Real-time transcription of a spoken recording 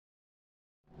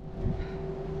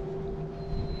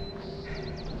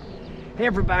Hey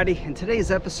everybody, in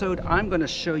today's episode I'm going to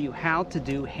show you how to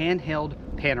do handheld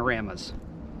panoramas.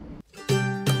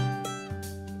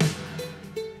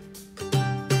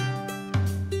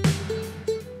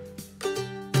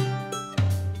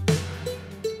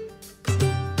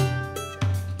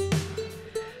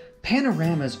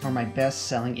 Panoramas are my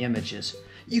best-selling images.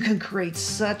 You can create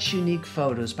such unique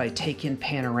photos by taking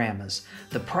panoramas.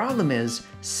 The problem is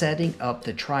setting up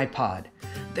the tripod.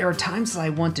 There are times that I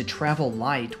want to travel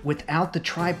light without the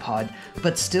tripod,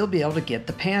 but still be able to get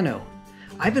the pano.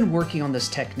 I've been working on this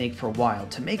technique for a while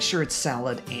to make sure it's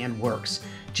solid and works.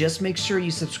 Just make sure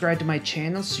you subscribe to my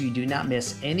channel so you do not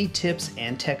miss any tips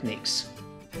and techniques.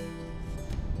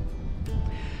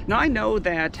 Now I know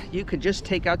that you could just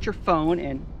take out your phone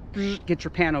and get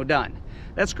your pano done.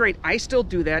 That's great. I still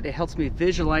do that. It helps me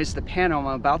visualize the pano I'm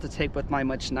about to take with my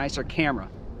much nicer camera.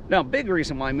 Now, big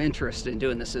reason why I'm interested in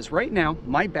doing this is right now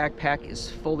my backpack is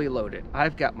fully loaded.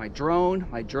 I've got my drone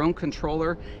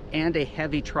controller, and a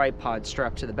heavy tripod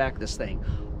strapped to the back of this thing.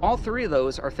 All three of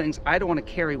those are things I don't want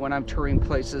to carry when I'm touring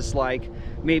places like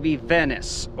maybe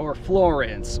Venice or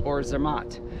Florence or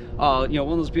Zermatt. One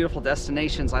of those beautiful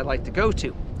destinations I like to go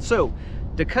to. So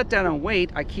to cut down on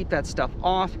weight, I keep that stuff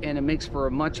off, and it makes for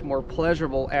a much more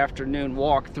pleasurable afternoon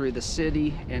walk through the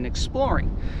city and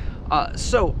exploring.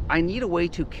 So I need a way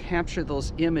to capture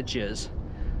those images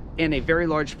in a very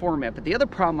large format. But the other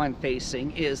problem I'm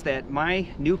facing is that my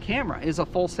new camera is a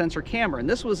full sensor camera, and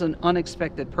this was an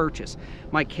unexpected purchase.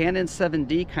 My Canon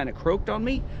 7D kind of croaked on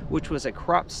me, which was a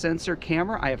crop sensor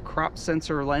camera. I have crop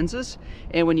sensor lenses,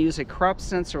 and when you use a crop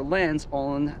sensor lens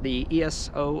on the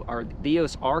ESO or the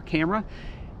EOS R camera,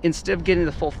 instead of getting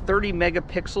the full 30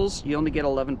 megapixels, you only get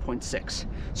 11.6.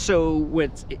 So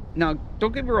now,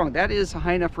 don't get me wrong, that is a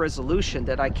high enough resolution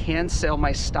that I can sell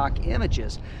my stock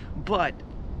images, but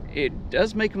it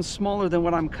does make them smaller than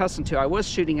what I'm accustomed to. I was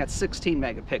shooting at 16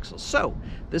 megapixels. So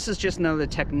this is just another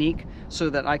technique so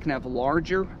that I can have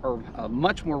larger or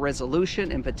much more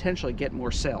resolution and potentially get more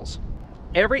sales.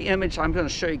 Every image I'm going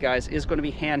to show you guys is going to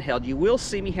be handheld. You will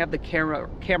see me have the camera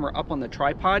up on the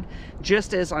tripod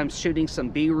just as I'm shooting some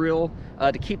B-reel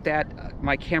to keep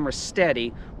my camera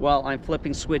steady while I'm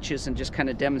flipping switches and just kind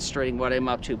of demonstrating what I'm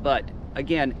up to. But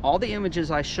again, all the images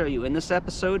I show you in this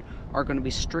episode are going to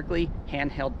be strictly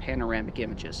handheld panoramic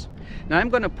images. Now I'm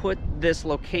going to put this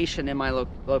location in my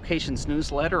locations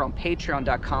newsletter on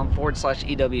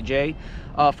patreon.com/EWJ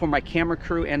for my camera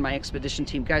crew and my expedition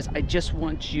team. Guys, I just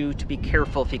want you to be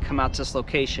careful if you come out to this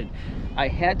location. I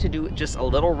had to do just a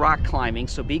little rock climbing,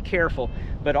 so be careful.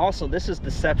 But also, this is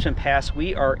Deception Pass.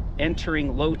 We are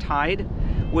entering low tide,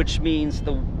 which means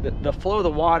the flow of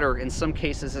the water in some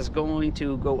cases is going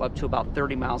to go up to about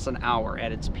 30 miles an hour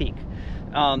at its peak.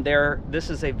 This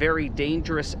is a very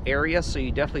dangerous area, so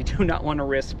you definitely do not want to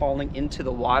risk falling into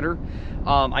the water.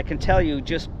 I can tell you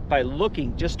just by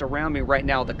looking just around me right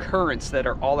now, the currents that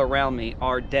are all around me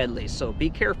are deadly, so be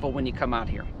careful when you come out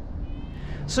here.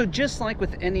 So just like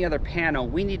with any other pano,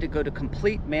 we need to go to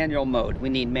complete manual mode. We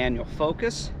need manual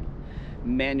focus,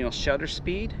 manual shutter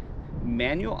speed,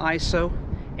 manual ISO,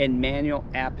 and manual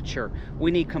aperture.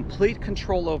 We need complete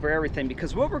control over everything,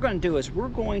 because what we're going to do is we're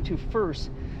going to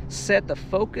first set the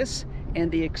focus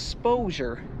and the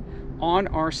exposure on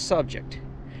our subject,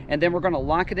 and then we're going to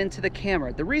lock it into the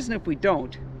camera. The reason if we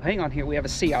don't, hang on here, we have a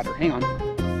sea otter, hang on.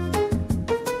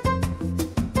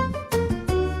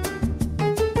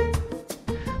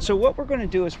 So what we're going to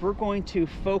do is we're going to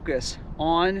focus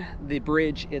on the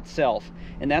bridge itself,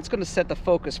 and that's going to set the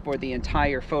focus for the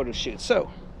entire photo shoot. So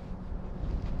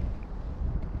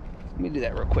let me do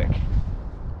that real quick.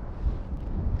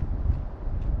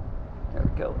 There we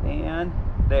go, and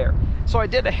there. So I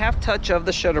did a half touch of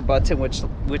the shutter button,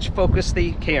 which focused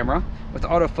the camera with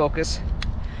autofocus,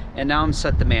 and now I'm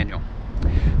set the manual.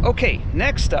 Okay,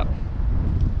 next up,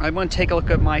 I'm going to take a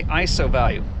look at my ISO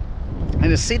value. And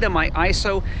to see that my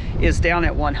ISO is down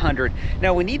at 100.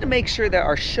 Now we need to make sure that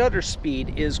our shutter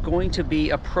speed is going to be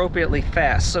appropriately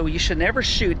fast. So you should never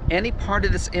shoot any part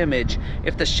of this image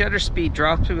if the shutter speed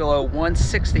drops below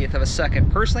 1/60th of a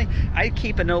second. Personally, I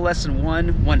keep it no less than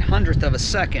 1/100th of a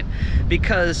second,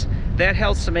 because that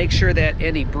helps to make sure that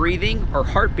any breathing or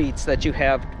heartbeats that you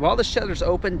have while the shutter's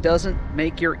open doesn't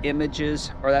make your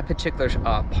images or that particular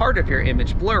part of your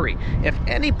image blurry. If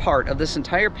any part of this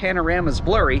entire panorama is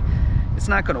blurry, it's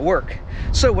not going to work.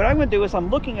 So what I'm going to do is I'm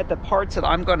looking at the parts that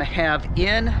I'm going to have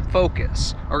in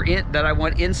focus, or that I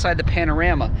want inside the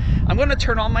panorama. I'm going to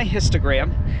turn on my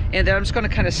histogram, and then I'm just going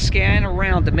to kind of scan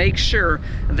around to make sure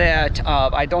that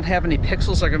I don't have any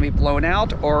pixels that are going to be blown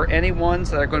out or any ones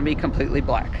that are going to be completely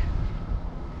black.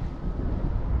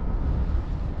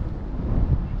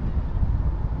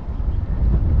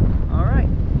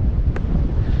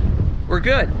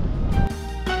 we're good.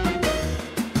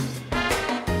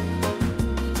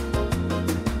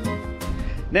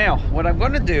 Now, what I'm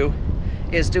going to do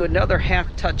is do another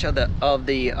half touch of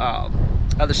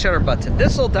the shutter button.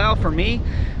 This will dial for me.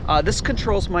 This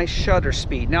controls my shutter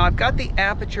speed. Now I've got the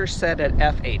aperture set at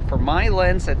f8. For my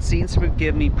lens, that seems to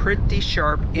give me pretty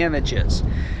sharp images.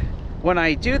 When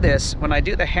I do this, when I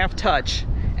do the half touch,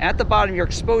 at the bottom your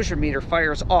exposure meter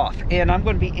fires off, and I'm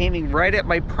going to be aiming right at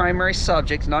my primary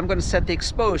subject, and I'm going to set the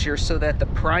exposure so that the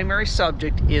primary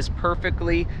subject is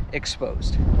perfectly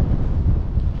exposed.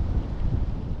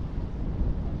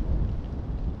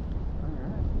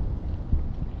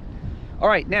 All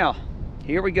right, now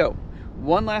here we go.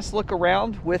 One last look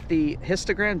around with the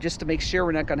histogram just to make sure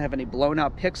we're not going to have any blown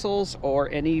out pixels or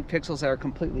any pixels that are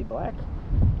completely black.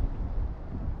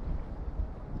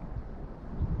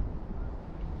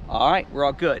 All right, we're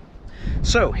all good.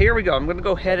 So here we go. I'm going to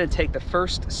go ahead and take the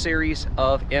first series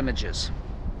of images.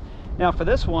 Now for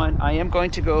this one, I am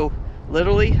going to go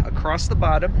literally across the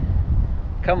bottom,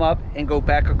 come up and go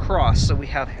back across, so we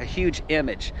have a huge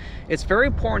image. It's very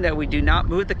important that we do not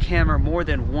move the camera more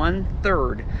than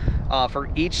 1/3 for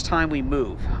each time we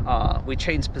move. We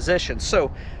change position.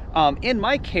 So in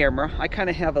my camera, I kind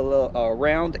of have a little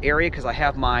round area because I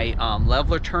have my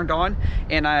leveler turned on,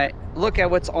 and I look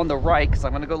at what's on the right because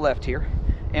I'm going to go left here,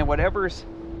 and whatever's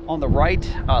on the right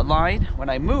line, when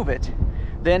I move it,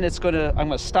 then I'm going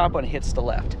to stop when it hits the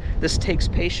left. This takes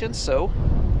patience, so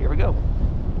here we go.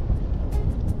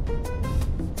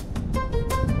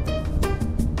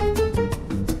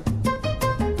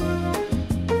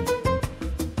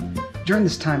 During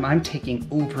this time, I'm taking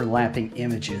overlapping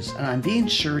images, and I'm being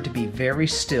sure to be very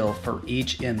still for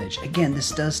each image. Again,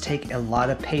 this does take a lot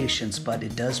of patience, but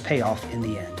it does pay off in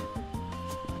the end.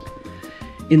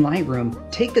 In Lightroom,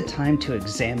 take the time to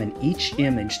examine each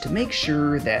image to make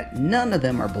sure that none of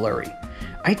them are blurry.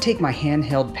 I take my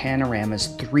handheld panoramas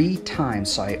 3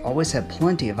 times, so I always have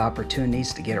plenty of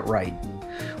opportunities to get it right.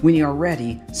 When you are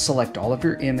ready, select all of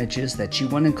your images that you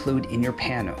want to include in your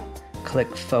pano.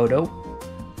 Click Photo,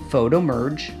 Photo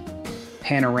Merge,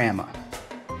 Panorama.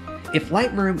 If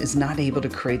Lightroom is not able to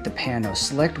create the pano,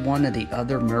 select one of the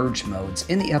other merge modes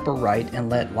in the upper right and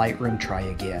let Lightroom try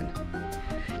again.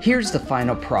 Here's the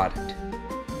final product.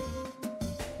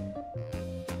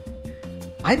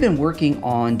 I've been working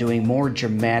on doing more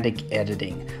dramatic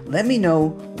editing. Let me know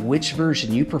which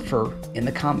version you prefer in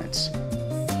the comments.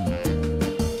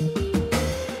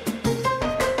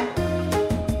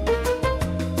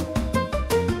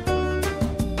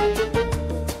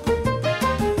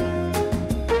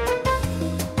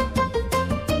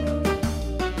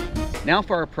 Now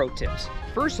for our pro tips.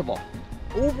 First of all,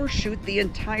 overshoot the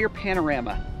entire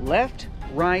panorama. Left,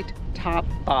 right, top,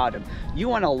 bottom. You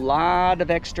want a lot of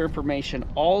extra information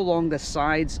all along the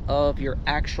sides of your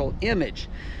actual image.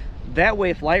 That way,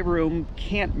 if Lightroom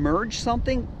can't merge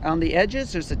something on the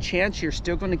edges, there's a chance you're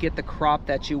still going to get the crop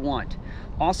that you want.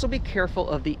 Also be careful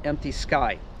of the empty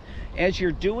sky. As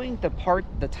you're doing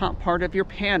the top part of your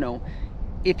pano,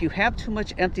 if you have too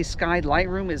much empty sky,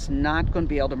 Lightroom is not going to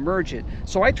be able to merge it.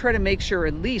 So I try to make sure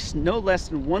at least no less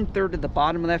than 1/3 of the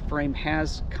bottom of that frame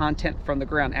has content from the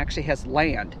ground, actually has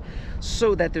land,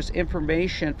 so that there's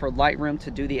information for Lightroom to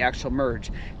do the actual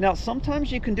merge. Now,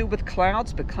 sometimes you can do it with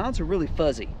clouds, but clouds are really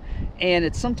fuzzy.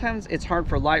 And sometimes it's hard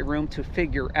for Lightroom to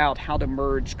figure out how to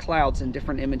merge clouds and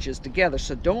different images together.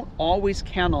 So don't always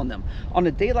count on them. On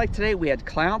a day like today, we had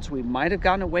clouds. We might have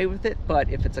gotten away with it, but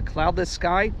if it's a cloudless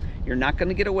sky, you're not going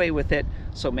to get away with it.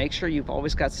 So make sure you've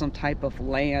always got some type of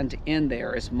land in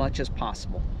there as much as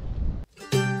possible.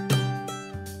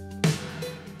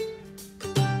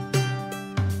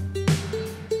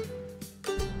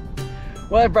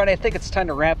 Well, everybody, I think it's time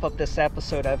to wrap up this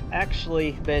episode. I've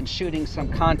actually been shooting some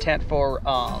content for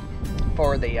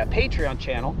the Patreon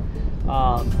channel.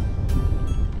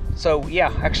 So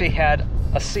yeah, actually had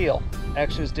a seal.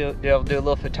 Actually was able to do a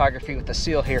little photography with the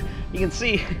seal here. You can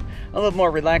see a little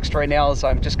more relaxed right now as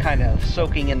I'm just kind of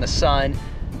soaking in the sun,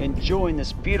 enjoying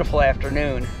this beautiful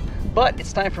afternoon. But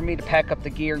it's time for me to pack up the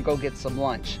gear and go get some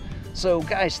lunch. So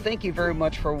guys, thank you very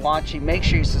much for watching. Make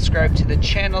sure you subscribe to the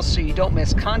channel so you don't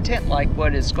miss content like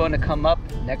what is going to come up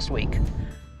next week.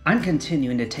 I'm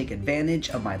continuing to take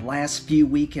advantage of my last few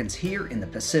weekends here in the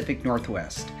Pacific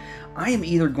Northwest. I am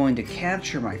either going to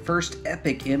capture my first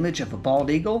epic image of a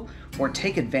bald eagle or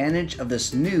take advantage of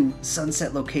this new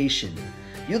sunset location.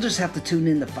 You'll just have to tune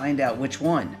in to find out which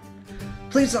one.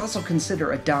 Please also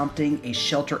consider adopting a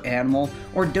shelter animal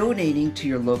or donating to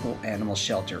your local animal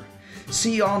shelter.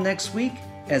 See you all next week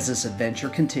as this adventure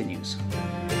continues.